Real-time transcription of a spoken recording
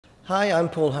Hi, I'm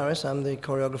Paul Harris. I'm the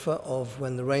choreographer of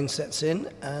When the Rain Sets In,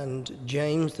 and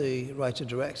James, the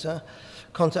writer-director,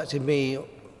 contacted me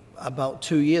about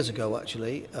 2 years ago,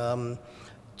 actually,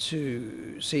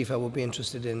 to see if I would be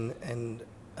interested in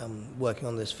working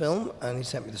on this film, and he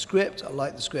sent me the script. I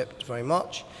liked the script very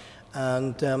much,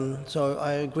 and so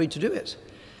I agreed to do it.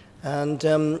 And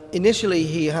initially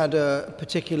he had a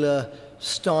particular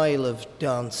style of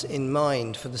dance in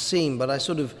mind for the scene, but I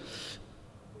sort of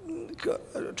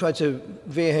tried to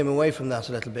veer him away from that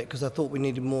a little bit because I thought we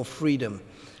needed more freedom,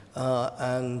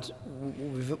 and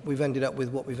we've ended up with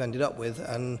what we've ended up with,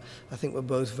 and I think we're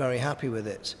both very happy with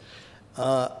it.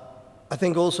 I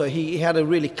think also he had a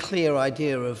really clear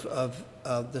idea of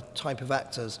the type of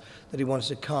actors that he wanted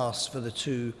to cast for the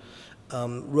two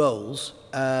roles,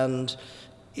 and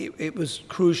it was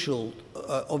crucial,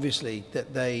 obviously,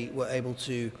 that they were able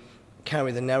to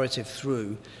carry the narrative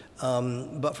through.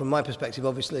 But from my perspective,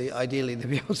 obviously, ideally, they'd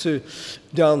be able to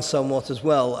dance somewhat as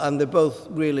well. And they're both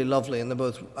really lovely, and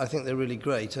I think they're really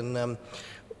great. And,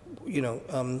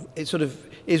 it sort of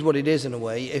is what it is in a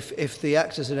way. If the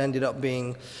actors had ended up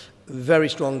being very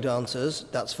strong dancers,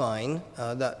 that's fine.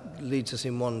 That leads us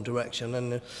in one direction.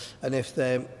 And if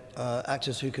they're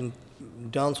actors who can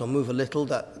dance or move a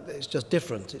little, it's just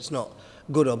different. It's not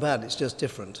good or bad, it's just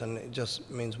different. And it just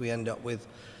means we end up with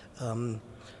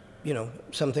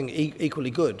something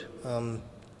equally good,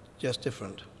 just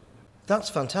different. That's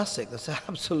fantastic. That's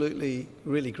absolutely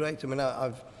really great. I mean,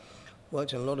 I've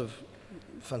worked in a lot of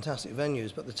fantastic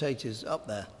venues, but the Tate is up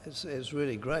there. It's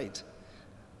really great.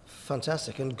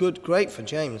 Fantastic and great for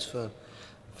James for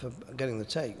getting the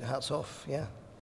Tate. Hats off, yeah.